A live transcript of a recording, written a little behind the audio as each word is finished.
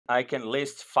I can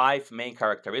list five main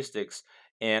characteristics,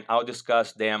 and I'll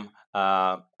discuss them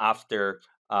after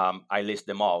I list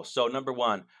them all. So, number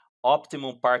one,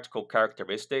 optimum particle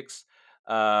characteristics,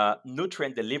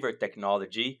 nutrient delivery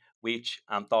technology, which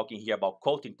I'm talking here about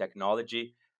coating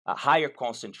technology, higher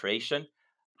concentration,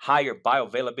 higher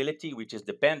bioavailability, which is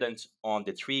dependent on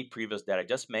the three previous that I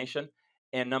just mentioned,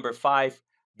 and number five,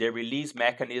 the release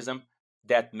mechanism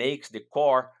that makes the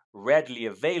core readily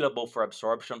available for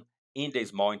absorption in the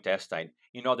small intestine.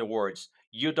 In other words,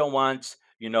 you don't want,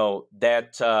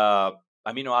 that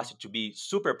amino acid to be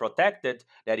super protected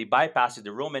that it bypasses the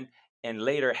rumen and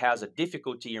later has a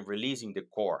difficulty in releasing the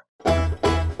core.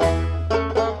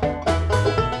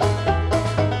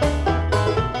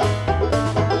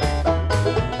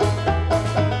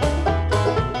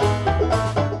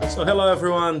 So hello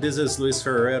everyone, this is Luis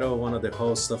Ferrero, one of the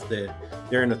hosts of the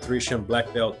Dairy Nutrition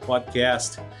Blackbelt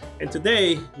Podcast. And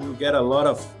today we'll get a lot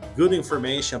of good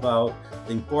information about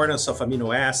the importance of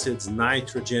amino acids,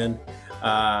 nitrogen,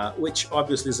 which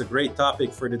obviously is a great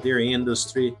topic for the dairy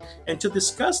industry. And to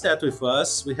discuss that with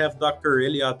us, we have Dr.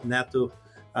 Elliot Neto,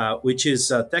 which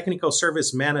is a technical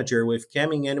service manager with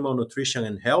Kemin Animal Nutrition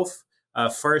and Health.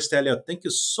 First, Elliot, thank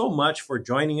you so much for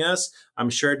joining us. I'm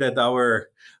sure that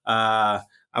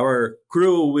our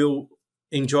crew will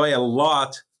enjoy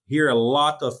hear a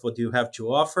lot of what you have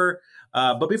to offer.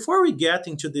 But before we get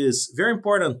into this very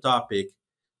important topic,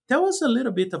 tell us a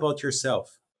little bit about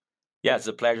yourself. Yeah, it's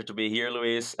a pleasure to be here,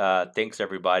 Luis. Thanks,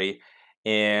 everybody.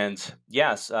 And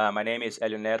yes, my name is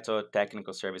Elliot Neto,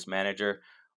 Technical Service Manager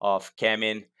of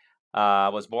Kemin. I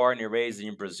was born and raised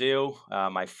in Brazil.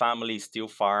 My family still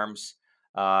farms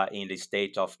in the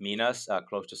state of Minas,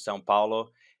 close to São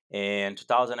Paulo. In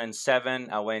 2007,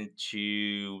 I went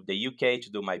to the UK to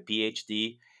do my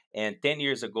PhD. And 10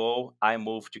 years ago, I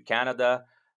moved to Canada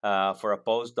for a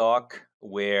postdoc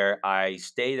where I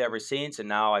stayed ever since. And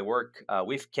now I work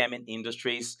with Kemin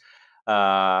Industries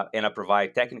and I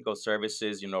provide technical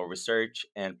services, research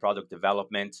and product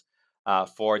development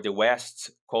for the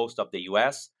west coast of the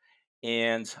US.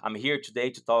 And I'm here today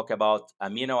to talk about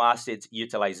amino acid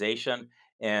utilization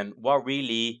and what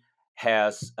really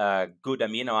has a good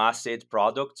amino acid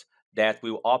product that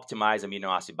will optimize amino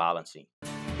acid balancing.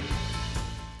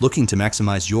 Looking to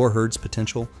maximize your herd's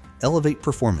potential? Elevate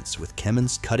performance with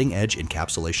Kemin's cutting-edge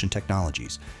encapsulation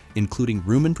technologies, including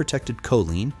rumen-protected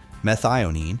choline,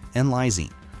 methionine, and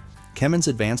lysine. Kemin's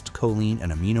advanced choline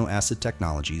and amino acid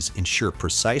technologies ensure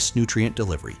precise nutrient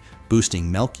delivery,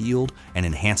 boosting milk yield and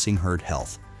enhancing herd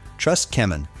health. Trust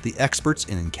Kemin, the experts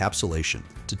in encapsulation,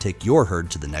 to take your herd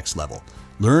to the next level.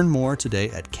 Learn more today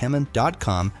at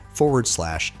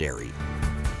kemin.com/dairy.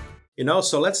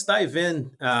 So let's dive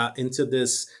into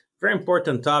this very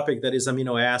important topic that is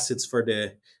amino acids for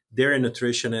the dairy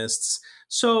nutritionists.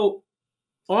 So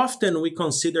often we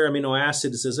consider amino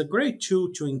acids as a great tool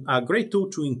to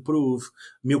improve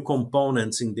milk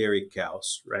components in dairy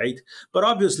cows, right? But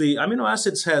obviously, amino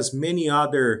acids has many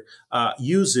other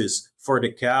uses for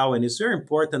the cow, and it's very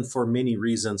important for many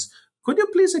reasons. Could you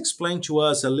please explain to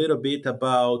us a little bit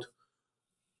about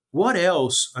what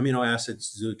else amino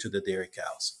acids do to the dairy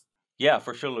cows? Yeah,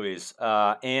 for sure, Luis.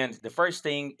 And the first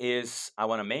thing is I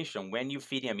want to mention when you're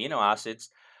feeding amino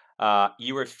acids,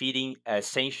 you are feeding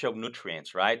essential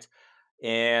nutrients, right?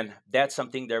 And that's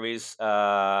something there is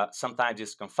sometimes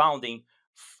is confounding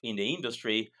in the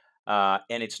industry,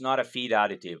 and it's not a feed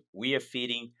additive. We are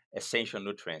feeding essential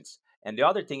nutrients. And the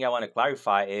other thing I want to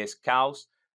clarify is cows,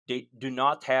 they do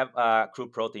not have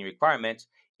crude protein requirements.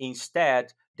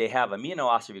 Instead, they have amino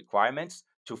acid requirements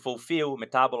to fulfill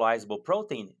metabolizable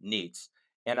protein needs.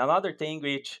 And another thing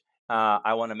which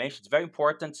I want to mention, it's very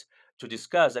important to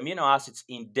discuss, amino acids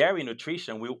in dairy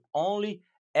nutrition will only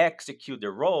execute the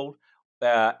role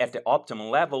at the optimum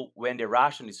level when the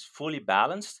ration is fully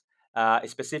balanced,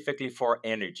 specifically for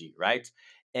energy, right?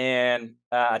 And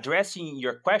addressing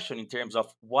your question in terms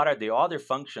of what are the other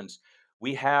functions,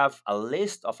 we have a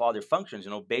list of other functions.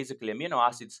 Basically, amino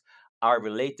acids are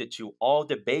related to all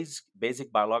the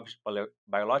basic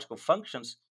biological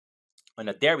functions on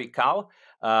a dairy cow,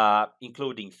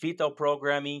 including fetal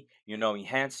programming,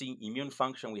 enhancing immune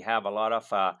function. We have a lot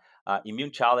of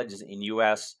immune challenges in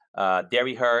U.S.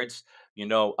 Dairy herds,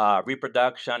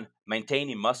 reproduction,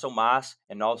 maintaining muscle mass,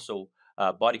 and also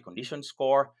body condition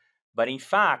score. But in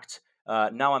fact,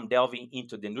 now I'm delving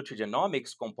into the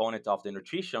nutrigenomics component of the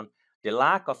nutrition. The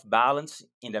lack of balance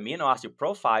in the amino acid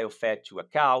profile fed to a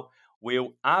cow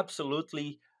will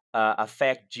absolutely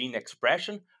affect gene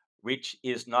expression, which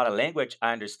is not a language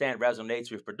I understand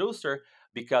resonates with producer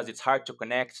because it's hard to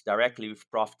connect directly with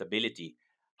profitability.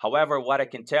 However, what I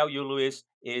can tell you, Luis,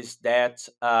 is that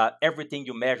everything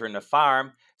you measure in a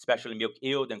farm, especially milk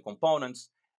yield and components,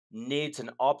 needs an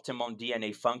optimum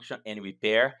DNA function and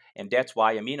repair. And that's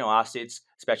why amino acids,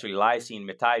 especially lysine,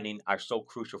 methionine, are so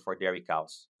crucial for dairy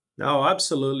cows. No,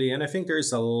 absolutely. And I think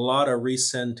there's a lot of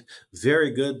recent,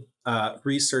 very good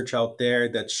research out there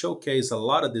that showcase a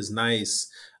lot of these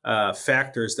nice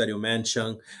factors that you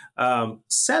mentioned.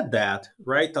 Said that,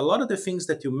 right? A lot of the things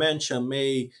that you mentioned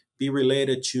may be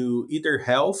related to either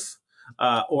health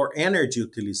or energy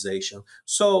utilization.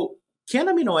 So, can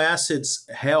amino acids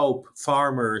help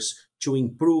farmers to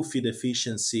improve feed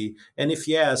efficiency? And if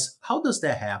yes, how does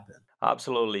that happen?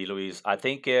 Absolutely, Luis. I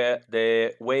think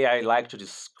the way I like to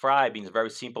describe in very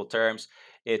simple terms,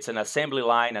 it's an assembly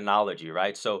line analogy,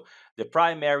 right? So the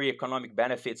primary economic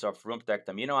benefits of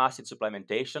room-protected amino acid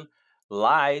supplementation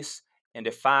lies in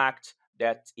the fact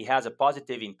that it has a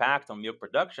positive impact on milk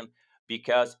production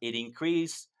because it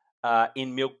increases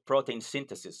in milk protein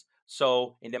synthesis.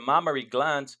 So in the mammary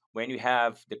glands, when you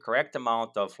have the correct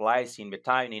amount of lysine,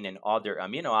 methionine, and other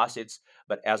amino acids,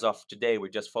 but as of today, we're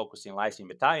just focusing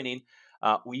lysine, methionine,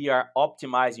 we are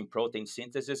optimizing protein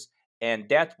synthesis. And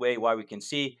that way, what we can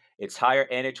see, it's higher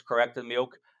energy corrected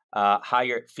milk,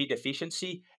 higher feed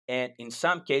efficiency. And in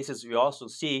some cases, we also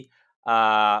see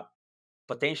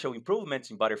potential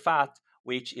improvements in butter fat,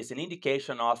 which is an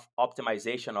indication of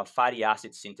optimization of fatty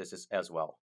acid synthesis as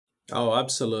well. Oh,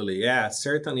 absolutely. Yeah,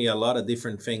 certainly a lot of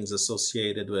different things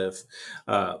associated with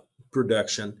uh,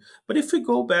 production. But if we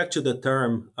go back to the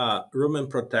term rumen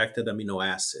protected amino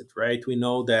acid, right? We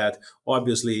know that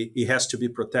obviously it has to be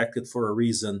protected for a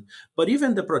reason. But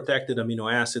even the protected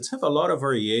amino acids have a lot of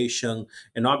variation.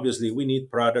 And obviously, we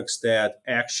need products that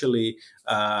actually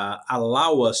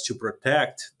allow us to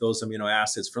protect those amino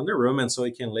acids from the rumen so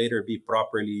it can later be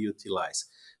properly utilized.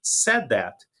 Said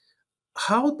that,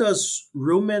 how does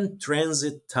rumen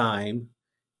transit time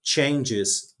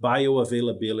changes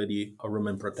bioavailability of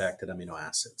rumen protected amino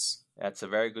acids? That's a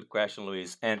very good question,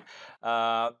 Luis. And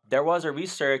there was a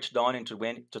research done in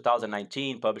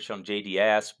 2019 published on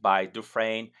JDS by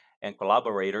Dufresne and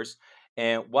collaborators.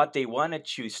 And what they wanted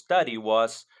to study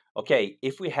was, okay,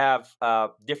 if we have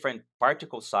different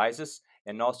particle sizes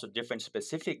and also different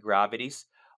specific gravities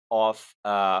of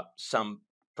some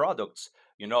products,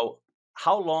 you know,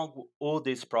 how long will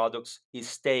these products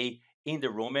stay in the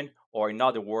rumen? Or in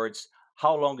other words,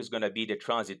 how long is going to be the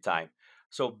transit time?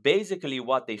 So basically,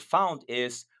 what they found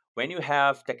is when you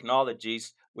have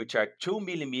technologies which are 2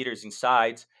 millimeters in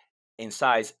size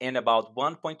and about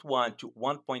 1.1 to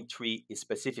 1.3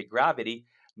 specific gravity,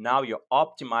 now you're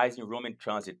optimizing rumen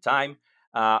transit time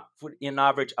for in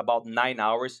average about 9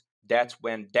 hours. That's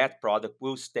when that product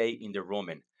will stay in the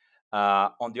rumen.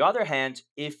 On the other hand,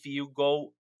 if you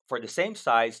go for the same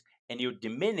size and you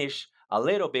diminish a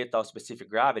little bit of specific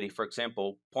gravity, for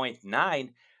example, zero point 0.9,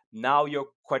 now you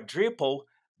quadruple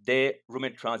the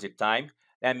rumen transit time.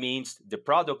 That means the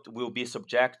product will be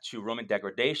subject to rumen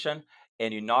degradation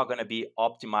and you're not going to be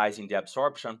optimizing the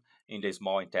absorption in the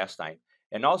small intestine.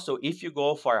 And also, if you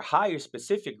go for a higher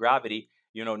specific gravity,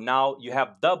 now you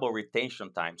have double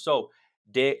retention time. So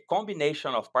the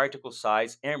combination of particle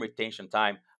size and retention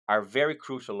time are very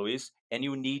crucial, Luis, and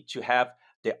you need to have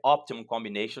the optimum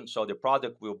combination so the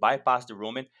product will bypass the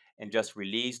rumen and just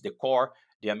release the core,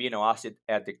 the amino acid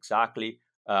at exactly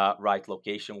right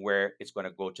location where it's going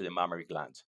to go to the mammary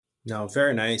gland. No,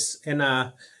 very nice. And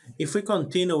if we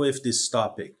continue with this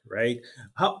topic, right?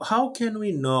 How can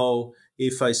we know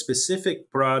if a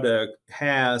specific product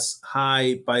has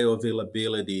high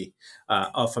bioavailability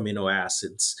of amino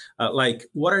acids? Like,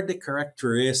 what are the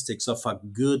characteristics of a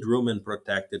good rumen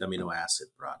protected amino acid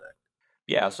product?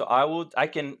 Yeah, so I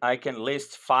can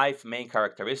list five main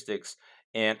characteristics,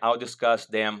 and I'll discuss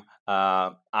them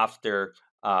after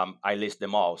I list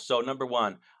them all. So number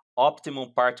one,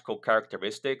 optimum particle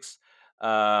characteristics,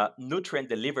 nutrient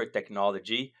delivery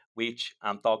technology, which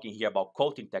I'm talking here about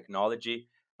coating technology,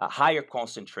 higher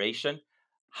concentration,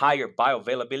 higher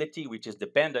bioavailability, which is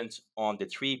dependent on the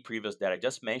three previous that I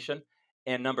just mentioned,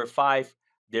 and number five,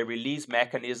 the release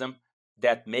mechanism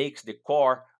that makes the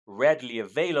core readily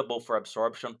available for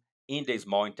absorption in the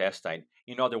small intestine.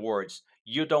 In other words,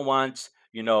 you don't want,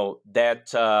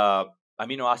 that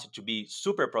amino acid to be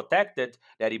super protected,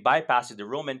 that it bypasses the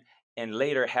rumen and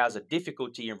later has a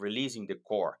difficulty in releasing the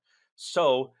core.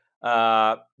 So,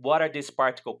 what are these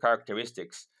particle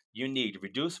characteristics? You need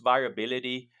reduced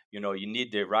variability. You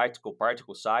need the right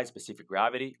particle size, specific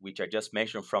gravity, which I just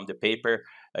mentioned from the paper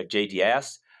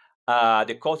JDS.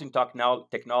 The coating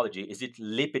technology, is it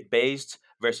lipid based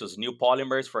versus new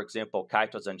polymers, for example,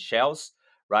 chitosan shells,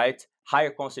 right?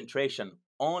 Higher concentration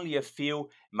only a few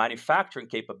manufacturing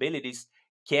capabilities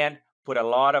can put a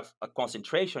lot of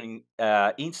concentration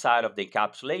inside of the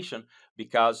encapsulation,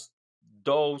 because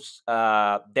those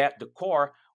that the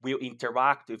core will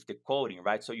interact with the coating,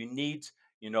 right? So you need,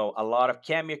 a lot of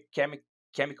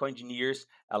chemical engineers,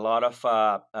 a lot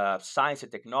of science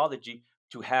and technology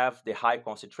to have the high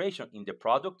concentration in the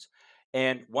product.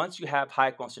 And once you have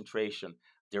high concentration,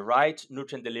 the right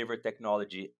nutrient delivery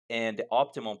technology, and the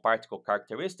optimum particle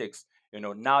characteristics,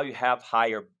 now you have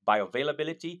higher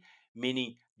bioavailability,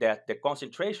 meaning that the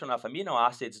concentration of amino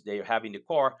acids that you have in the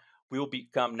core will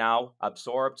become now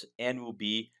absorbed and will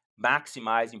be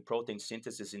maximizing protein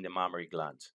synthesis in the mammary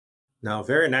gland. Now,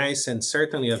 very nice, and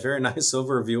certainly a very nice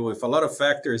overview with a lot of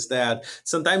factors that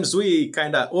sometimes we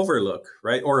kind of overlook,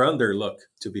 right? Or underlook,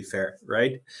 to be fair,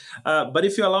 right? But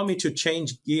if you allow me to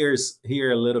change gears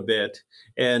here a little bit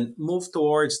and move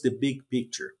towards the big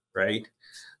picture, right?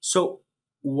 So,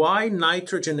 why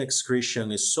nitrogen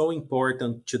excretion is so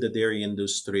important to the dairy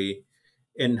industry,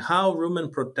 and how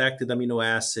rumen-protected amino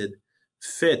acid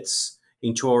fits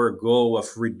into our goal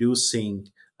of reducing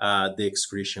the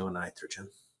excretion of nitrogen?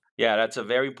 Yeah, that's a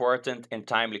very important and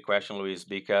timely question, Luis,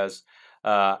 because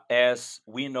as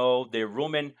we know, the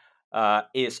rumen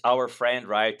is our friend,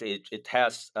 right? It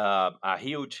has a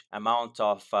huge amount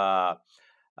of uh,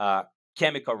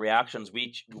 chemical reactions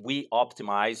which we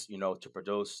optimize, to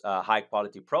produce high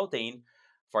quality protein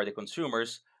for the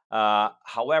consumers.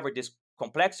 However, this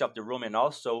complexity of the rumen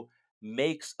also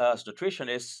makes us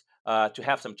nutritionists to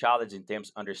have some challenge in terms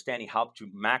of understanding how to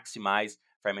maximize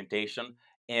fermentation.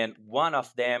 And one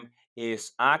of them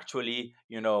is actually,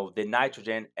 the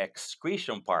nitrogen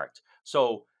excretion part.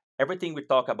 So everything we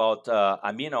talk about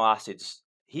amino acids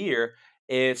here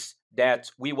is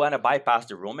that we want to bypass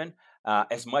the rumen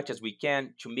as much as we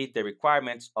can to meet the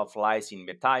requirements of lysine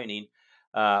methionine,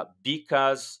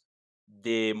 because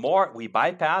the more we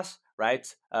bypass,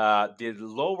 right, the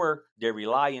lower the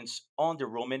reliance on the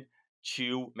rumen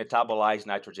to metabolize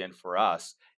nitrogen for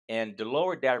us. And the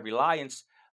lower that reliance,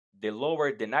 the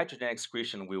lower the nitrogen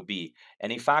excretion will be.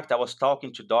 And in fact, I was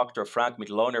talking to Dr. Frank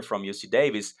Midloner from UC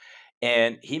Davis,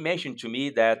 and he mentioned to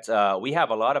me that we have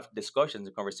a lot of discussions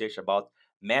and conversation about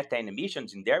methane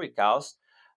emissions in dairy cows.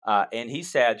 And he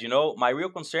said, my real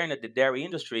concern at the dairy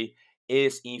industry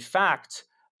is, in fact,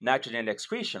 nitrogen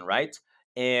excretion, right?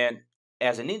 And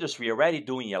as an industry, we're already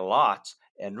doing a lot,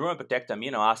 and rumen-protected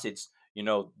amino acids,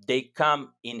 they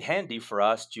come in handy for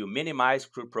us to minimize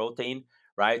crude protein,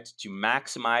 right? To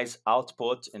maximize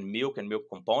output in milk and milk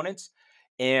components,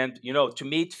 and to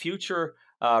meet future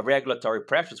regulatory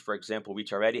pressures, for example,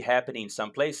 which are already happening in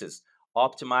some places,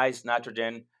 optimize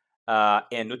nitrogen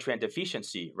and nutrient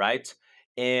efficiency, right?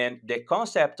 And the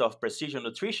concept of precision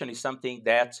nutrition is something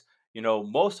that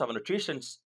most of our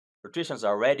nutritionists are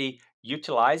already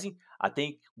utilizing. I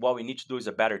think what we need to do is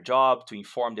a better job to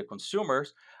inform the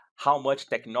consumers how much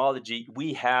technology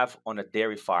we have on a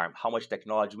dairy farm, how much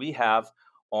technology we have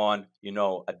on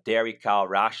a dairy cow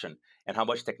ration, and how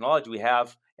much technology we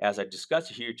have, as I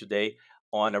discussed here today,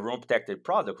 on a rumen protected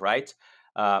product, right?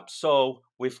 So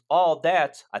with all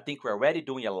that, I think we're already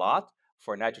doing a lot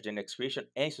for nitrogen excretion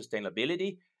and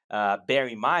sustainability. Bear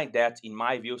in mind that, in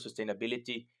my view,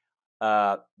 sustainability,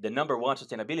 the number one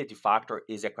sustainability factor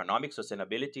is economic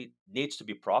sustainability, needs to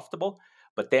be profitable.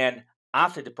 But then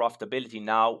after the profitability,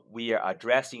 now we are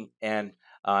addressing, and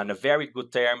on a very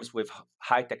good terms with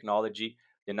high technology,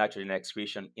 the nitrogen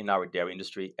excretion in our dairy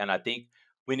industry. And I think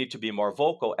we need to be more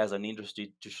vocal as an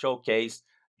industry to showcase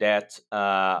that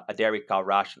a dairy cow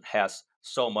ration has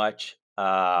so much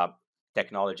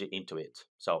technology into it.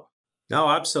 So No,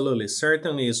 absolutely.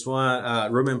 Certainly is one,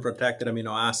 rumen protected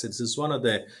amino acids is one of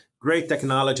the great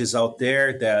technologies out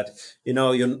there that,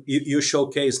 you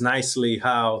showcase nicely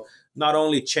how not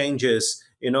only changes,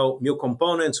 milk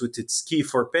components, which it's key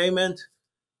for payment,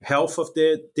 health of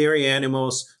the dairy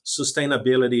animals,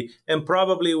 sustainability, and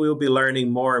probably we'll be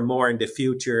learning more and more in the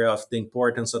future of the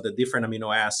importance of the different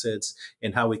amino acids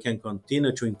and how we can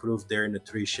continue to improve dairy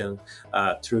nutrition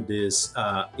through this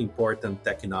important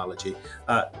technology.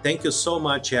 Thank you so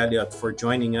much, Elliot, for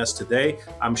joining us today.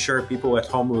 I'm sure people at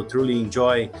home will truly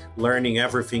enjoy learning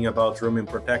everything about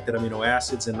rumen-protected amino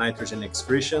acids and nitrogen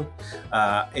excretion.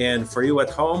 And for you at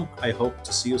home, I hope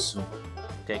to see you soon.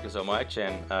 thank you so much,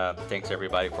 and thanks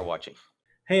everybody for watching.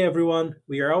 Hey everyone,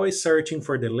 we are always searching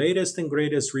for the latest and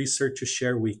greatest research to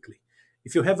share weekly.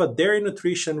 If you have a dairy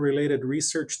nutrition related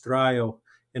research trial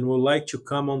and would like to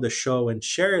come on the show and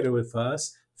share it with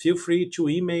us, feel free to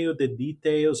email the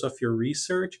details of your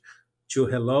research to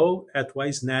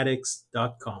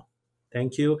hello@wisenetics.com.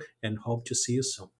 Thank you and hope to see you soon.